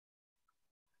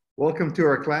Welcome to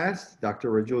our class,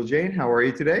 Dr. Rajul Jain. How are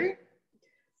you today?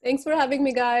 Thanks for having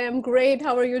me, Guy. I'm great.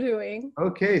 How are you doing?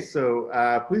 Okay, so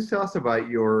please tell us about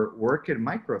your work at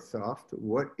Microsoft.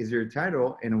 What is your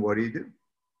title and what do you do?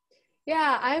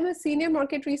 Yeah, I'm a senior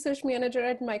market research manager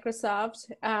at Microsoft.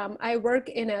 I work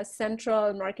in a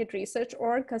central market research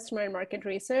org, customer and market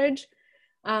research.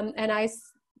 And I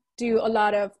do a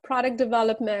lot of product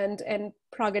development and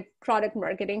product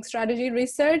marketing strategy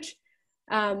research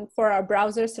for our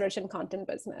browser search and content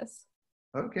business.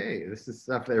 Okay, this is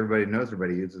stuff that everybody knows.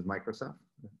 Everybody uses Microsoft.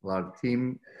 A lot of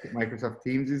Microsoft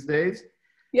Teams these days.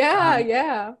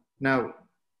 Yeah. Now,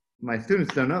 my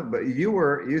students don't know, but you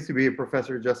used to be a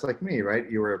professor just like me, right?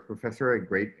 You were a professor, a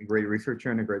great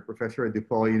researcher and a great professor at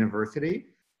DePaul University.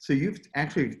 So you've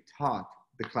actually taught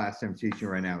the class I'm teaching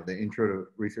right now, the Intro to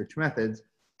Research Methods.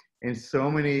 And so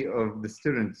many of the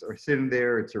students are sitting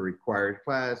there, it's a required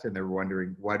class, and they're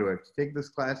wondering, why do I have to take this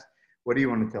class? What do you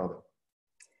want to tell them?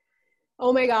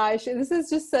 Oh my gosh, this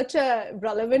is just such a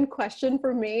relevant question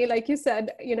for me. Like you said,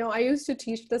 I used to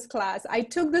teach this class. I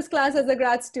took this class as a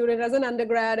grad student, as an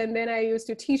undergrad, and then I used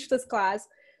to teach this class.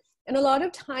 And a lot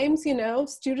of times,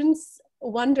 students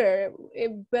wonder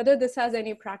whether this has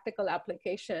any practical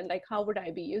application, like how would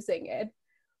I be using it?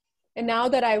 And now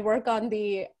that I work on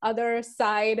the other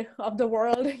side of the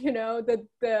world,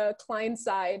 the client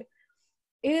side,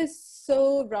 it is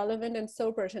so relevant and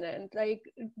so pertinent. Like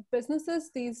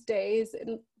businesses these days,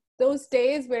 those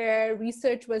days where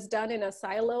research was done in a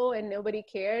silo and nobody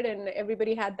cared and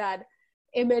everybody had that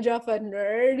image of a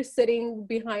nerd sitting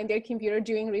behind their computer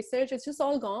doing research, it's just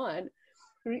all gone.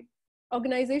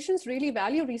 Organizations really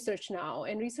value research now,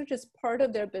 and research is part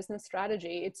of their business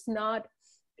strategy. It's not,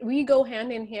 we go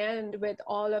hand in hand with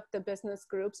all of the business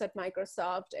groups at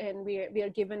Microsoft, and we are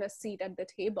given a seat at the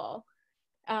table.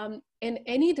 And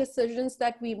any decisions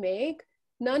that we make,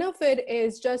 none of it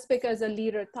is just because a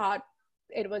leader thought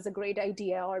it was a great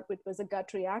idea or it was a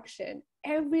gut reaction.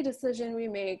 Every decision we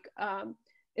make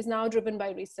is now driven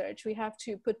by research. We have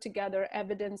to put together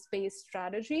evidence-based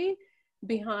strategy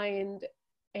behind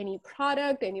any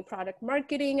product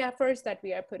marketing efforts that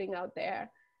we are putting out there.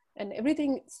 And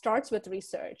everything starts with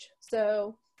research.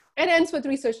 So it ends with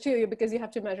research too, because you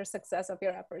have to measure success of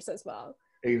your efforts as well.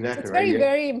 Exactly. So it's very,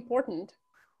 very important.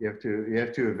 You have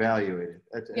to evaluate it.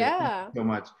 That's so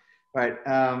much. All right.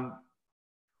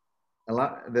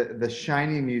 The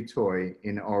shiny new toy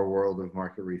in our world of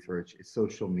market research is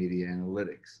social media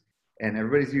analytics. And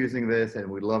everybody's using this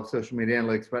and we love social media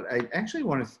analytics, but I actually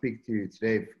want to speak to you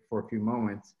today for a few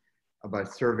moments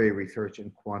about survey research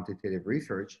and quantitative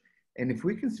research. And if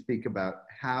we can speak about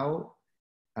how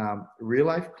real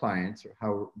life clients, or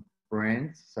how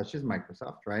brands such as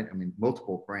Microsoft, right? I mean,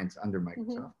 multiple brands under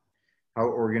Microsoft, how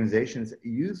organizations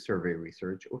use survey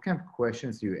research, what kind of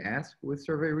questions do you ask with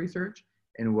survey research,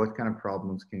 and what kind of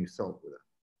problems can you solve with it?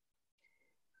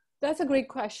 That's a great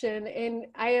question. And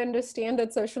I understand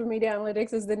that social media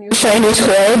analytics is the new shiny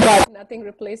toy, but nothing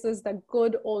replaces the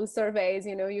good old surveys.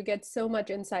 You get so much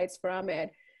insights from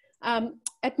it.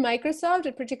 At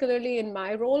Microsoft, particularly in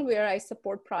my role where I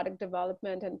support product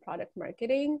development and product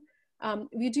marketing,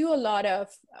 we do a lot of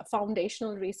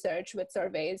foundational research with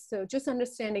surveys. So just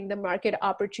understanding the market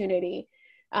opportunity.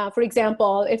 For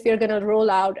example, if you're going to roll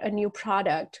out a new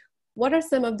product, what are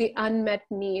some of the unmet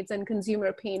needs and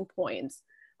consumer pain points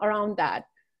around that?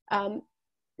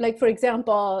 Like, for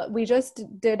example, we just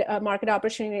did a market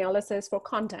opportunity analysis for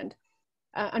content.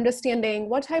 Understanding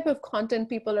what type of content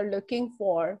people are looking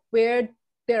for, where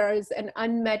there is an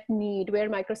unmet need, where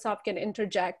Microsoft can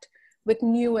interject with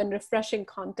new and refreshing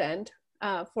content,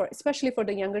 especially for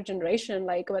the younger generation,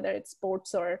 like whether it's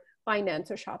sports or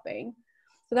finance or shopping.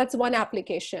 So that's one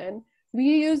application. We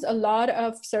use a lot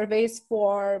of surveys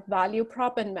for value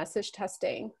prop and message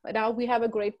testing. Now we have a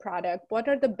great product. What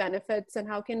are the benefits and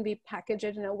how can we package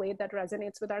it in a way that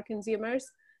resonates with our consumers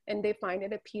and they find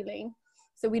it appealing?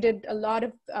 So we did a lot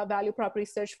of value prop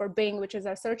research for Bing, which is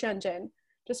our search engine,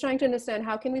 just trying to understand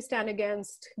how can we stand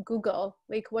against Google?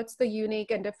 Like what's the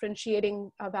unique and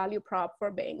differentiating value prop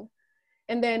for Bing?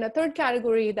 And then a third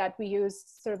category that we use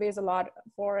surveys a lot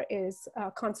for is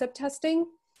concept testing.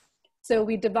 So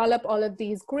we develop all of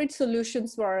these great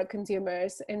solutions for our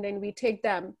consumers, and then we take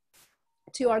them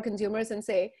to our consumers and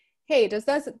say, hey, does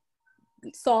that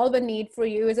solve a need for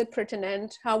you? Is it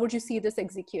pertinent? How would you see this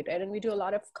executed? And we do a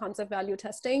lot of concept value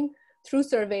testing through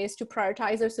surveys to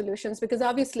prioritize our solutions, because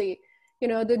obviously, the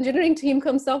engineering team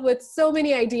comes up with so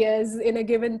many ideas in a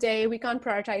given day. We can't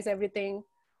prioritize everything.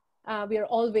 We are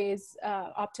always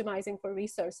optimizing for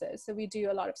resources. So we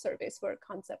do a lot of surveys for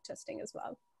concept testing as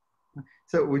well.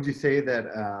 So would you say that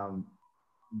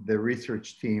the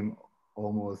research team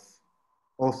almost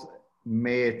also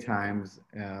may at times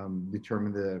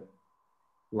determine the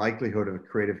likelihood of a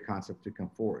creative concept to come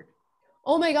forward.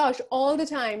 Oh my gosh, all the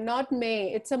time, not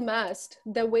may, it's a must.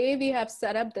 The way we have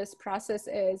set up this process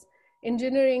is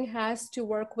engineering has to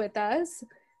work with us.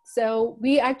 So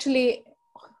we actually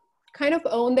kind of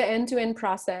own the end-to-end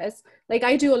process. Like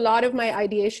I do a lot of my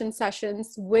ideation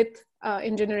sessions with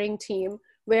engineering team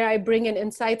where I bring in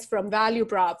insights from value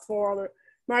prop for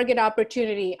market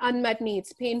opportunity, unmet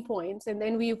needs, pain points, and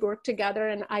then we work together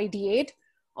and ideate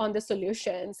on the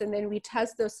solutions. And then we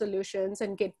test those solutions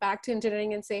and get back to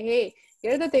engineering and say, hey,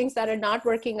 here are the things that are not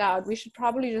working out. We should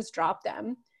probably just drop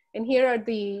them. And here are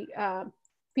the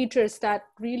features that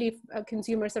really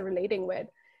consumers are relating with.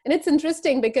 And it's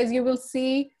interesting because you will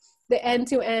see the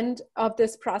end-to-end of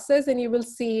this process and you will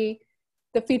see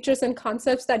the features and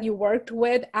concepts that you worked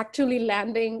with actually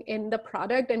landing in the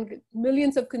product and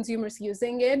millions of consumers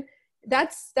using it.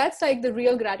 That's like the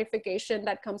real gratification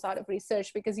that comes out of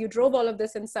research, because you drove all of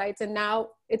this insights and now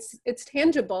it's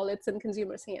tangible, it's in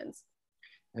consumers' hands.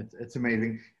 It's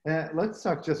amazing. Let's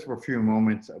talk just for a few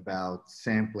moments about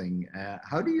sampling.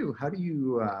 How do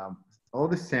you all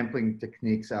the sampling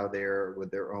techniques out there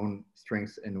with their own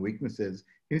strengths and weaknesses?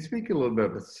 Can you speak a little bit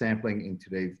about sampling in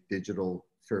today's digital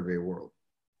survey world?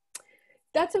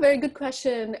 That's a very good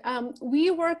question.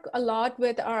 We work a lot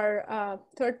with our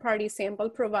third-party sample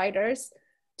providers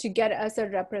to get us a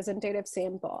representative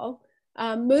sample.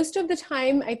 Most of the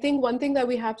time, I think one thing that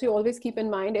we have to always keep in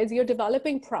mind is you're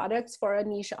developing products for a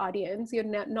niche audience. You're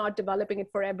not developing it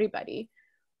for everybody.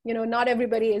 You know, not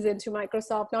everybody is into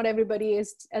Microsoft. Not everybody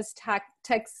is as tech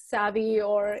savvy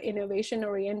or innovation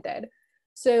oriented.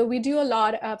 So we do a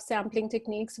lot of sampling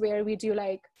techniques where we do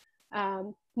like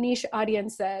niche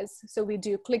audiences. So we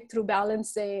do click-through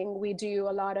balancing. We do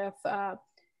a lot of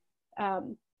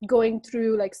going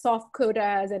through like soft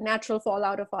quotas and natural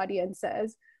fallout of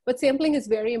audiences. But sampling is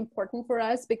very important for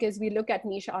us because we look at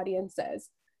niche audiences.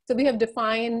 So we have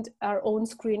defined our own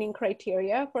screening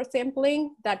criteria for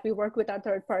sampling that we work with our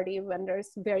third-party vendors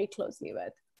very closely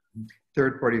with.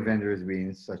 Third-party vendors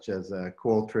being such as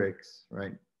Qualtrics,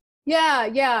 right?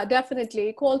 Yeah,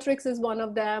 definitely. Qualtrics is one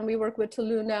of them. We work with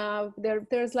Toluna.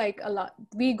 There's like a lot.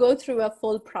 We go through a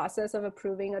full process of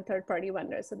approving a third-party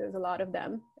vendor. So there's a lot of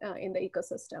them in the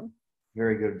ecosystem.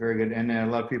 Very good, very good. And a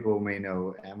lot of people may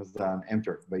know Amazon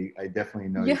Enter, but I definitely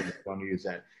know you guys don't use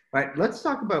that. All right, let's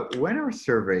talk about, when are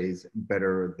surveys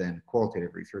better than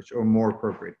qualitative research, or more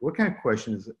appropriate? What kind of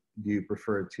questions do you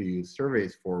prefer to use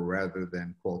surveys for rather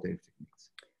than qualitative techniques?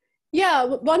 Yeah,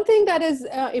 one thing that is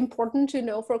important to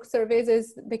know for surveys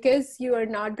is because you are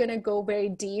not going to go very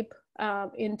deep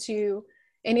into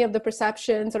any of the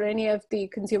perceptions or any of the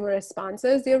consumer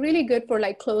responses, they're really good for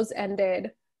like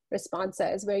close-ended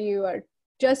responses where you are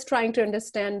just trying to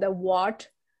understand the what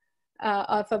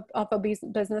of a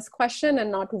business question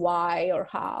and not why or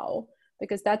how,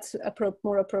 because that's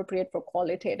more appropriate for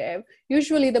qualitative.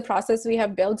 Usually the process we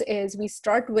have built is we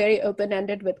start very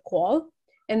open-ended with qual,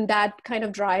 and that kind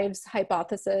of drives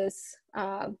hypothesis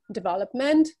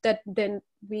development that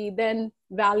we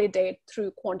validate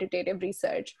through quantitative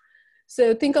research.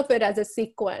 So think of it as a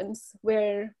sequence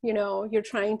where, you know, you're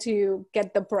trying to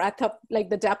get the breadth of, like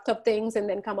the depth of things, and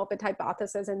then come up with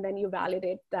hypothesis, and then you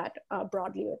validate that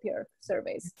broadly with your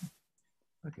surveys.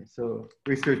 Okay, so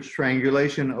research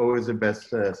triangulation, always the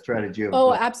best strategy.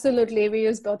 Oh, absolutely. We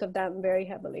use both of them very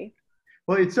heavily.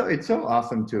 Well, it's so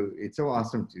awesome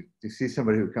to see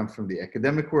somebody who comes from the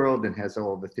academic world and has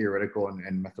all the theoretical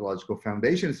and methodological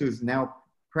foundations, who's now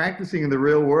practicing in the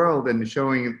real world and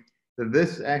showing that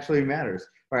this actually matters.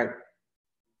 All right,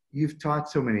 you've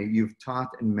taught and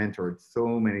mentored so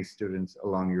many students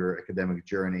along your academic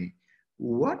journey.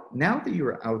 Now that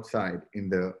you're outside in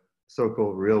the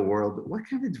so-called real world, what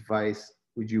kind of advice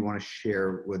would you want to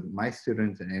share with my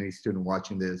students and any student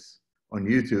watching this on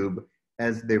YouTube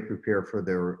as they prepare for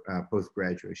their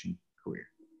post-graduation career?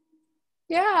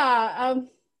 Yeah,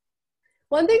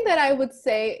 one thing that I would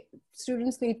say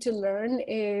students need to learn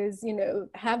is, you know,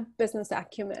 have business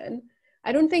acumen.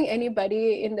 I don't think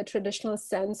anybody in the traditional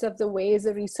sense of the way is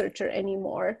a researcher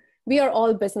anymore. We are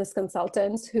all business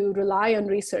consultants who rely on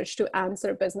research to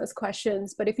answer business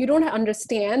questions. But if you don't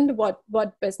understand what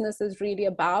business is really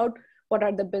about, what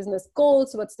are the business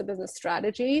goals, what's the business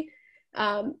strategy,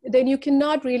 then you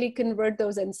cannot really convert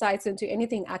those insights into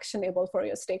anything actionable for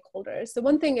your stakeholders. So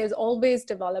one thing is always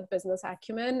develop business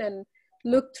acumen and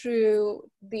look through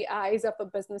the eyes of a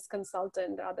business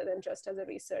consultant rather than just as a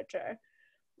researcher.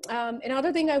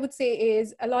 Another thing I would say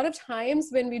is a lot of times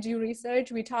when we do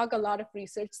research, we talk a lot of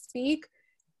research speak.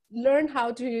 Learn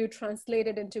how to translate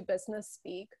it into business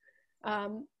speak.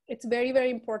 it's very,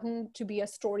 very important to be a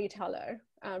storyteller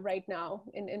right now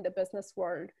in the business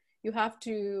world. You have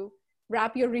to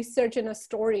wrap your research in a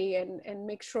story and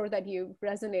make sure that you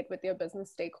resonate with your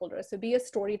business stakeholders. So be a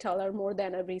storyteller more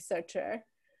than a researcher.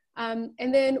 And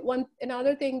then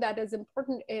another thing that is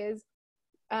important is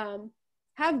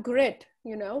have grit.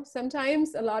 You know,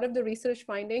 sometimes a lot of the research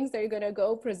findings that you're going to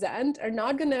go present are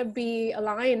not going to be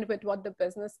aligned with what the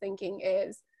business thinking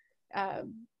is.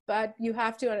 But you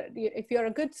have to, if you're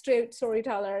a good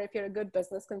storyteller, if you're a good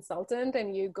business consultant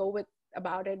and you go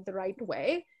about it the right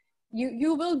way,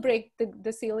 you will break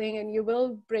the ceiling and you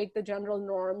will break the general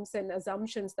norms and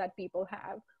assumptions that people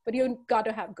have, but you've got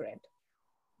to have grit.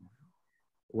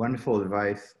 Wonderful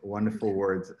advice, wonderful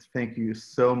words. Thank you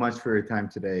so much for your time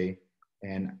today.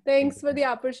 And thanks for the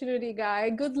opportunity, Guy.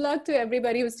 Good luck to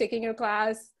everybody who's taking your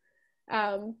class.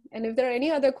 And if there are any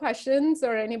other questions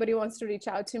or anybody wants to reach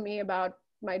out to me about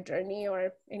my journey or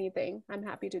anything, I'm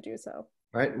happy to do so.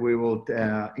 Right, we will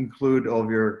include all of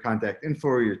your contact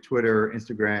info, your Twitter,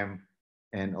 Instagram,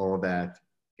 and all of that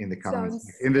in the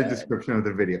comments, in the description of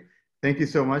the video. Thank you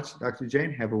so much, Dr.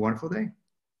 Jain. Have a wonderful day.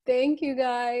 Thank you,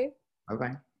 Guy.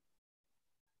 Bye-bye.